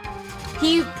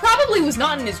 He probably was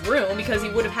not in his room because he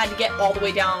would have had to get all the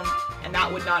way down, and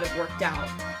that would not have worked out.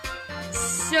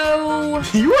 So...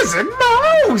 He was in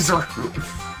Mo's room!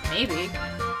 Maybe.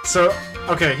 So,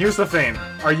 okay, here's the thing.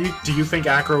 Do you think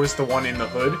Acro is the one in the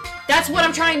hood? That's what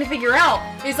I'm trying to figure out.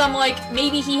 Is I'm like,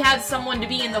 maybe he had someone to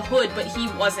be in the hood, but he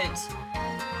wasn't.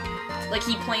 Like,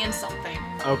 he planned something.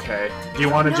 Okay. Do you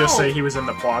want to just say he was in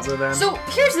the plaza then? So,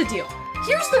 here's the deal.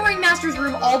 Here's the ringmaster's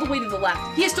room all the way to the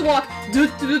left. He has to walk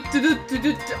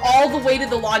all the way to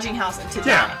the lodging house and to die.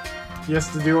 Yeah, he has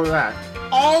to deal with that.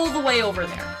 All the way over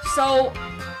there. So...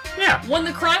 Yeah. When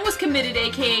the crime was committed,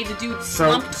 aka the dude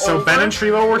slumped over... So Ben and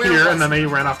Trilo were here, and then he? they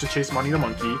ran off to chase Money the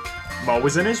Monkey. Mo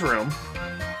was in his room.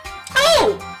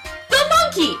 Oh! The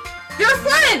monkey! They're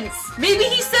friends! Maybe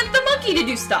he sent the monkey to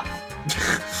do stuff.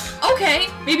 Okay.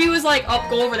 Maybe he was like, oh,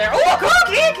 go over there. Oh,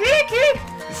 kick!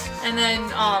 And then,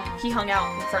 he hung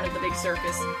out in front of the big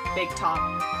circus. Big top.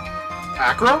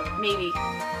 Acro? Maybe.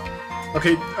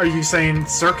 Okay, are you saying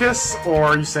circus, or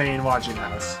are you saying lodging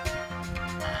house?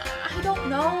 I don't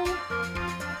know.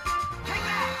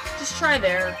 Just try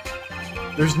there.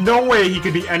 There's no way he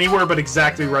could be anywhere but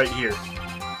exactly right here.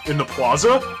 In the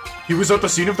plaza? He was at the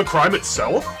scene of the crime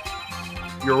itself?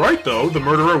 You're right, though. The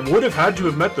murderer would have had to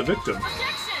have met the victim.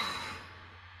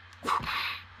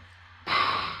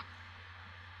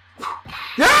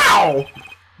 Ow!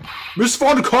 Miss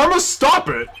Von Karma, stop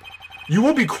it! You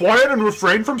will be quiet and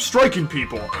refrain from striking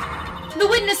people. The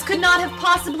witness could not have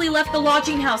possibly left the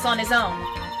lodging house on his own.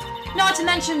 Not to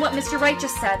mention what Mr. Wright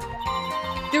just said.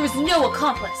 There was no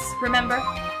accomplice, remember?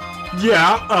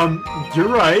 Yeah, you're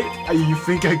right. You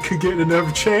think I could get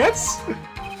another chance?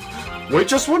 Wait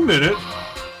just 1 minute.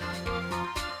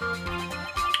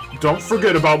 Don't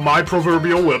forget about my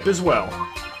proverbial whip as well.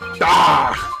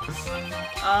 Ah!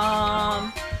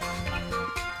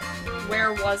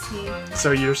 Where was he?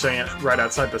 So you're saying right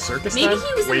outside the circus Maybe then?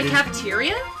 he was in the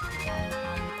cafeteria?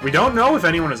 We don't know if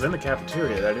anyone was in the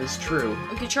cafeteria, that is true.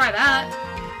 We could try that.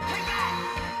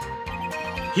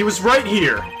 He was right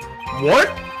here. What?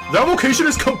 That location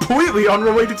is completely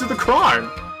unrelated to the crime.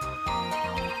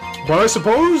 But I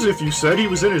suppose if you said he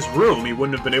was in his room, he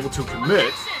wouldn't have been able to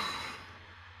commit.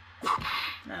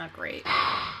 Ah, great.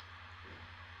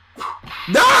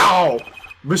 No!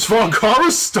 Miss Von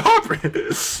Karma, stop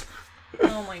it!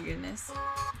 Oh my goodness.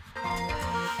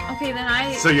 Okay,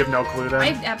 then So you have no clue then? I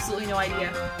have absolutely no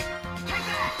idea.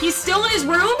 He's still in his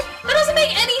room? That doesn't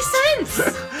make any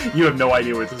sense! You have no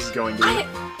idea where this is going to be.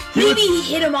 Maybe he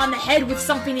hit him on the head with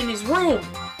something in his room.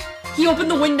 He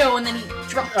opened the window and then he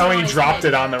dropped it on he his dropped head.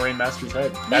 it on the Rainmaster's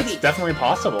head. Maybe. That's definitely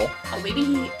possible. Oh, maybe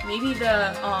the,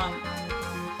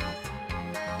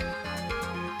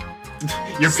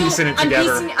 You're piecing it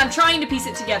together. I'm trying to piece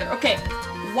it together. Okay,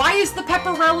 why is the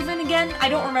pepper relevant again? I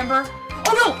don't remember.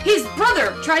 Oh no, his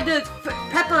brother tried to put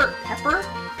pepper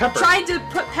tried to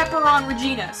put pepper on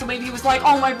Regina. So maybe he was like,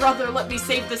 "Oh, my brother, let me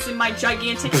save this in my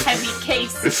gigantic heavy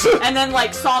case," and then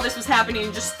like saw this was happening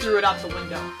and just threw it out the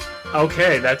window.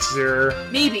 Okay, that's your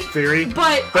theory.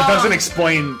 But that doesn't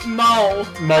explain Mo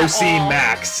seeing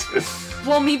Max.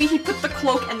 Well, maybe he put the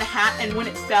cloak and the hat, and when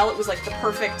it fell, it was like the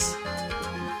perfect.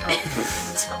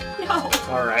 No.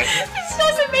 All right. This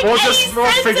doesn't make any sense.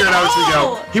 We'll figure it out as we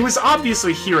all. go. He was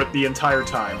obviously here the entire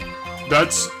time.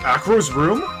 That's Acro's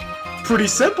room? Pretty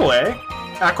simple, eh?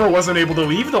 Acro wasn't able to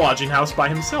leave the lodging house by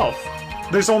himself.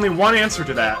 There's only one answer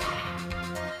to that.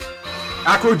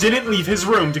 Acro didn't leave his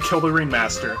room to kill the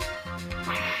Ringmaster.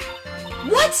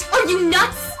 What? Are you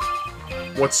nuts?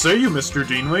 What say you, Mr.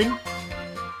 Deanling?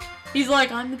 He's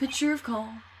like, I'm the picture of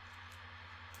calm.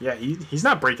 Yeah, he's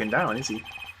not breaking down, is he?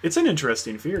 It's an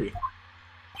interesting theory.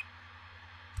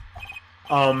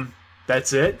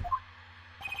 That's it?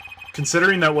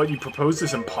 Considering that what you proposed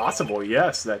is impossible,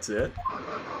 yes, that's it.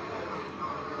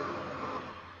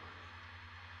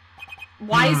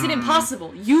 Why is it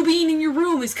impossible? You being in your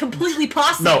room is completely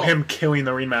possible. No, him killing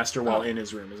the Ringmaster while in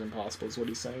his room is impossible, is what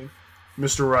he's saying.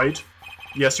 Mr. Wright?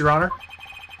 Yes, Your Honor?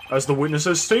 As the witness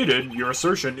has stated, your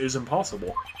assertion is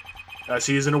impossible. As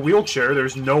he is in a wheelchair,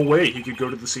 there's no way he could go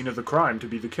to the scene of the crime to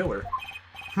be the killer.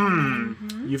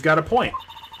 You've got a point.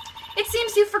 It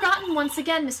seems you've forgotten once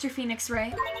again, Mr. Phoenix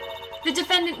Wright. The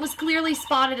defendant was clearly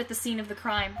spotted at the scene of the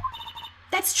crime.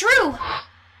 That's true!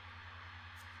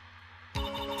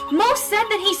 Mo said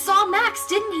that he saw Max,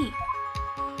 didn't he?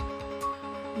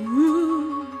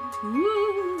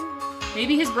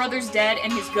 Maybe his brother's dead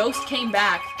and his ghost came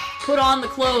back, put on the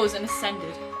clothes, and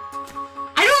ascended.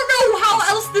 I don't know how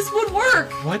else this would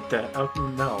work! What the? Oh,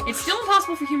 no. It's still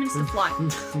impossible for humans to fly.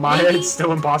 It's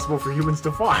still impossible for humans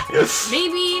to fly.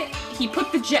 Maybe he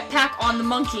put the jetpack on the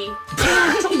monkey.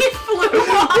 He flew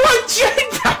off. What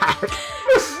jetpack?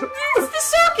 It's the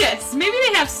circus! Maybe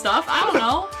they have stuff, I don't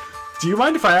know. Do you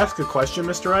mind if I ask a question,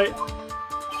 Mr. Wright?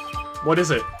 What is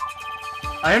it?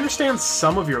 I understand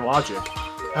some of your logic.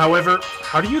 However,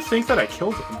 how do you think that I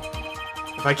killed him?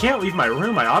 If I can't leave my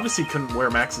room, I obviously couldn't wear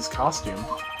Max's costume.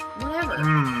 Whatever.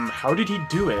 How did he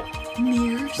do it?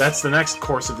 Mirrors. That's the next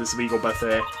course of this legal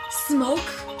buffet. Smoke.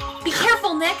 Be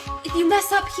careful, Nick. If you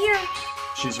mess up here.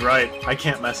 She's right. I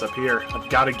can't mess up here. I've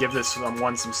got to give this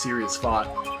one some serious thought.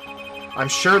 I'm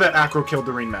sure that Acro killed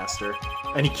the Ringmaster.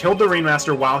 And he killed the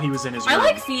Ringmaster while he was in his room. I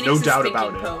like Phoenix's no doubt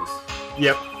about it. pose.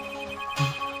 Yep.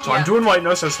 So I'm doing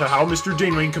whiteness as to how Mr.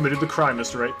 Deanling committed the crime,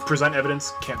 Mr. Wright. Present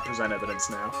evidence? Can't present evidence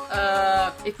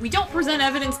now. If we don't present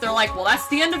evidence, they're like, well, that's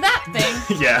the end of that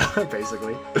thing. Yeah,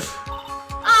 basically.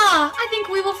 I think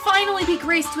we will finally be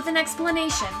graced with an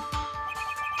explanation.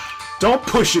 Don't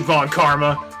push it, Von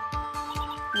Karma!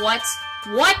 What?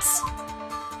 What?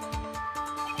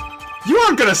 You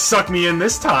aren't gonna suck me in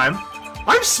this time.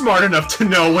 I'm smart enough to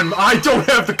know when I don't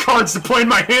have the cards to play and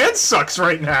my hand sucks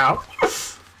right now.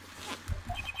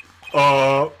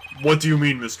 What do you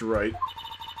mean, Mr. Wright?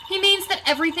 He means that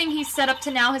everything he's set up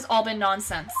to now has all been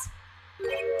nonsense.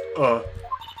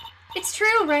 It's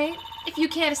true, right? If you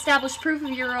can't establish proof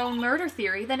of your own murder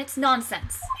theory, then it's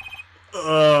nonsense.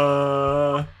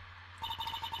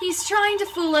 He's trying to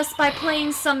fool us by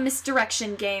playing some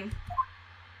misdirection game.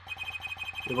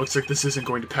 It looks like this isn't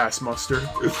going to pass muster.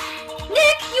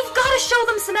 Nick, you've got to show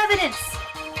them some evidence!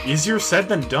 Easier said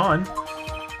than done.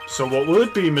 So what will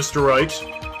it be, Mr. Wright?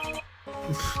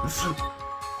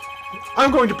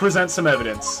 I'm going to present some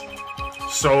evidence.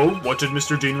 So, what did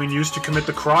Mr. Deanling use to commit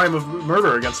the crime of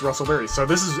murder against Russell Berry? So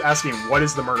this is asking, what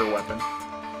is the murder weapon?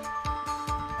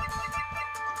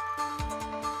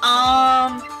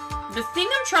 The thing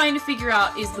I'm trying to figure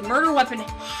out is the murder weapon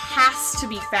has to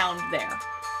be found there.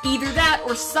 Either that,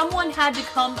 or someone had to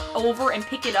come over and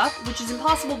pick it up, which is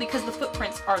impossible because the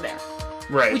footprints are there.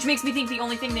 Right. Which makes me think the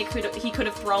only thing he could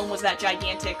have thrown was that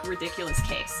gigantic, ridiculous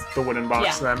case. The wooden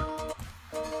box, then.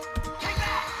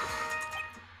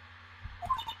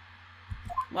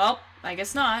 Well, I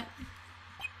guess not.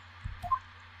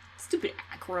 Stupid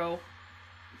Acro.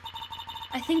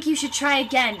 I think you should try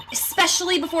again,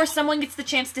 especially before someone gets the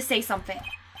chance to say something.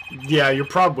 Yeah, you're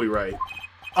probably right.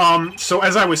 So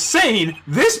as I was saying,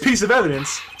 this piece of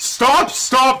evidence...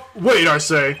 Stop! Wait, I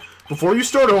say. Before you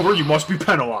start over, you must be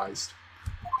penalized.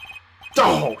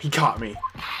 Oh, he caught me.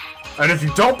 And if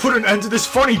you don't put an end to this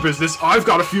funny business, I've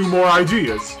got a few more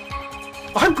ideas.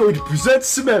 I'm going to present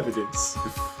some evidence.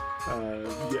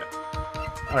 Yeah.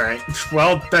 Alright,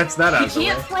 well, that's that out of the way.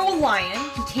 He can't throw a lion,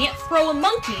 he can't throw a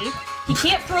monkey, he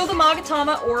can't throw the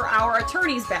Magatama or our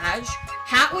attorney's badge,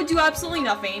 hat would do absolutely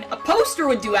nothing, a poster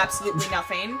would do absolutely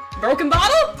nothing, broken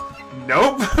bottle?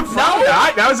 Nope, probably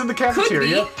not. That was in the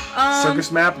cafeteria. Could be.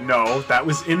 Circus map? No, that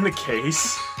was in the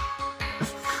case.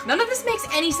 None of this makes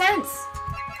any sense.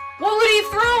 What would he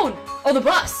have thrown? Oh, the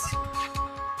bust.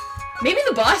 Maybe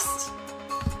the bust?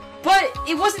 But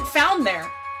it wasn't found there.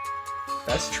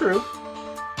 That's true.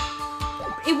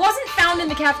 It wasn't found in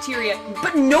the cafeteria,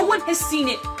 but no one has seen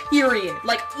it, period.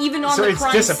 Like, even on the crime scene.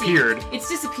 So it's disappeared. It's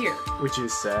disappeared. Which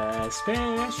is suspicious.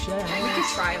 We could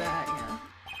try that, yeah.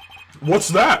 What's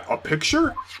that? A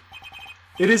picture?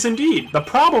 It is indeed. The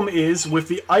problem is with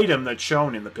the item that's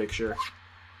shown in the picture.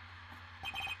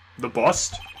 The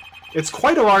bust? It's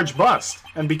quite a large bust,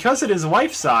 and because it is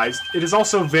life-sized, it is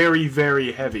also very,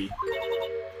 very heavy.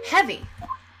 Heavy?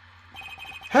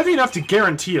 Heavy enough to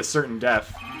guarantee a certain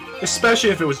death. Especially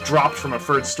if it was dropped from a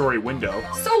third-story window.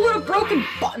 So would a broken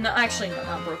bottle. No, actually, no,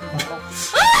 not broken bottle.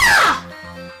 Ah!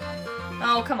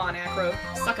 Oh, come on, Acro.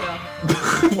 Suck it up.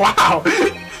 Wow!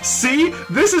 See?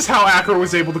 This is how Acro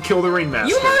was able to kill the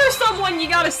Ringmaster. You murder someone, you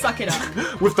gotta suck it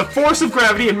up. With the force of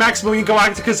gravity and Maximilian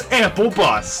Galactica's ample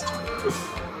bust.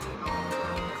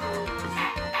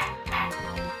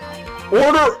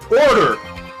 Order!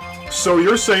 So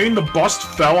you're saying the bust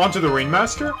fell onto the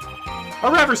Ringmaster?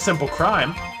 A rather simple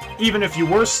crime. Even if you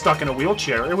were stuck in a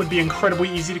wheelchair, it would be incredibly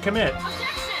easy to commit.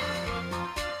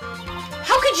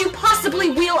 How could you possibly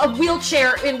wheel a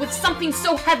wheelchair in with something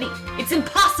so heavy? It's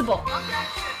impossible.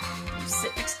 You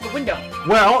sit next to the window.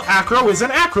 Well, Acro is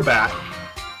an acrobat.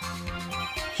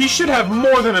 He should have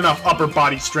more than enough upper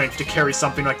body strength to carry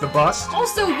something like the bust.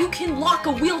 Also, you can lock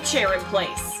a wheelchair in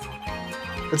place.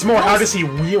 It's more, how does he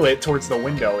wheel it towards the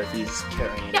window if he's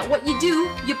carrying it? Yeah, what you do,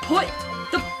 you put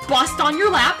the bust on your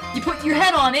lap, you put your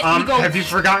head on it, and you go... Have you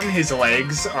forgotten his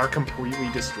legs are completely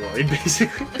destroyed,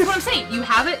 basically? That's what I'm saying. You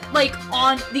have it, like,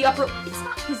 on the upper... It's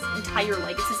not his entire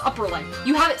leg, it's his upper leg.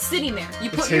 You have it sitting there. You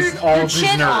put your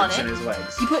chin on it. And his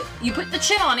legs. You put the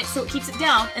chin on it so it keeps it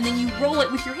down, and then you roll it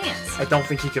with your hands. I don't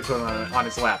think he could put it on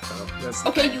his lap, though. That's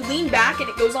okay, you lean back, and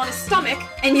it goes on his stomach,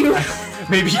 and you...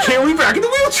 Maybe he can't lean back in the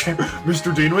wheelchair!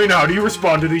 Mr. Deanwayne, how do you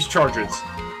respond to these charges?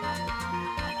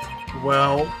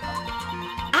 Well...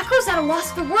 Acro's at a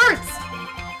loss for words!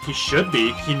 He should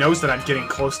be. He knows that I'm getting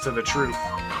close to the truth.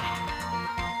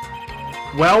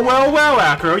 Well,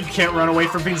 Acro, you can't run away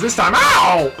from things this time.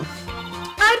 Ow!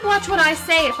 I'd watch what I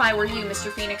say if I were you,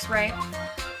 Mr. Phoenix Wright.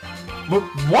 But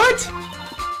what?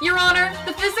 Your Honor,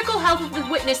 the physical health of the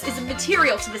witness is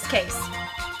immaterial to this case.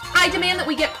 I demand that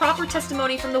we get proper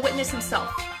testimony from the witness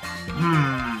himself.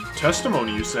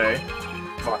 Testimony, you say?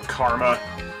 Von Karma.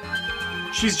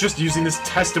 She's just using this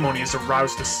testimony as a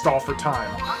rouse to stall for time.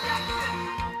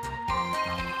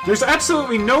 There's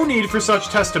absolutely no need for such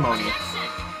testimony.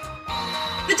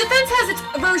 The defense has its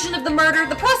version of the murder.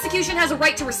 The prosecution has a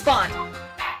right to respond.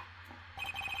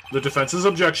 The defense's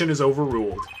objection is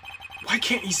overruled. Why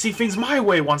can't you see things my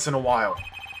way once in a while?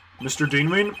 Mr.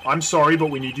 Deanwayne, I'm sorry, but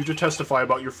we need you to testify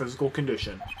about your physical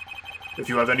condition. If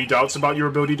you have any doubts about your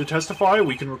ability to testify,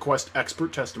 we can request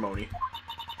expert testimony.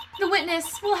 The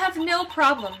witness will have no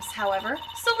problems, however,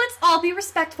 so let's all be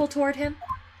respectful toward him.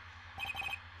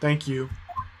 Thank you.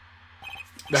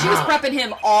 She was prepping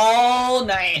him all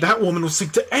night. That woman will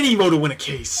sink to any low to win a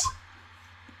case.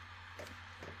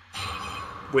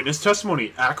 Witness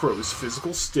testimony, Acro's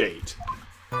physical state.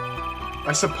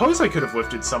 I suppose I could have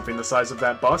lifted something the size of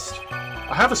that bust.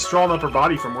 I have a strong upper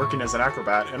body from working as an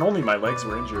acrobat, and only my legs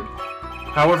were injured.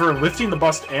 However, lifting the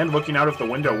bust and looking out of the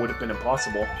window would have been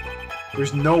impossible.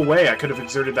 There's no way I could have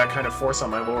exerted that kind of force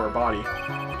on my lower body.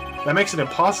 That makes it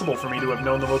impossible for me to have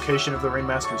known the location of the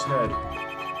Ringmaster's head.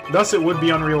 Thus, it would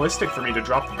be unrealistic for me to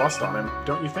drop the bust on him,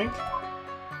 don't you think?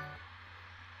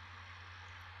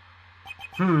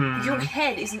 Your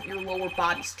head isn't your lower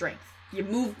body strength. You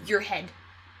move your head.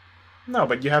 No,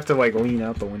 but you have to, like, lean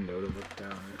out the window to look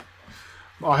down.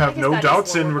 I have no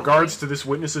doubts in regards to this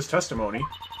witness's testimony.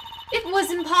 It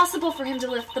was impossible for him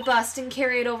to lift the bust and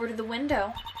carry it over to the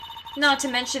window. Not to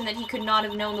mention that he could not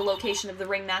have known the location of the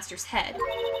Ringmaster's head.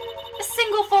 A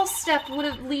single false step would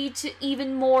have led to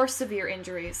even more severe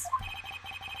injuries.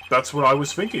 That's what I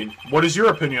was thinking. What is your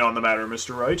opinion on the matter,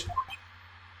 Mr. Wright?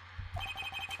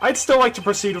 I'd still like to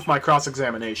proceed with my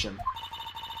cross-examination.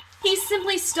 He's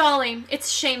simply stalling.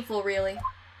 It's shameful, really.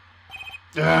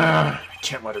 I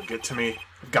can't let her get to me.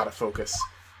 I've got to focus.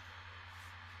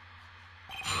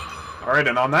 Alright,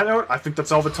 and on that note, I think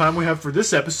that's all the time we have for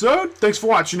this episode. Thanks for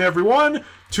watching, everyone.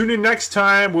 Tune in next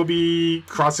time. We'll be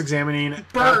cross-examining...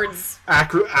 Birds.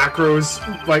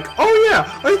 Acros. Like, oh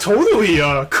yeah, I totally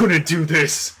couldn't do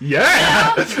this.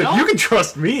 Yeah! No. You can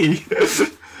trust me.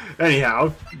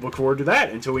 Anyhow, look forward to that.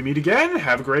 Until we meet again,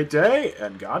 have a great day,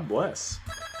 and God bless.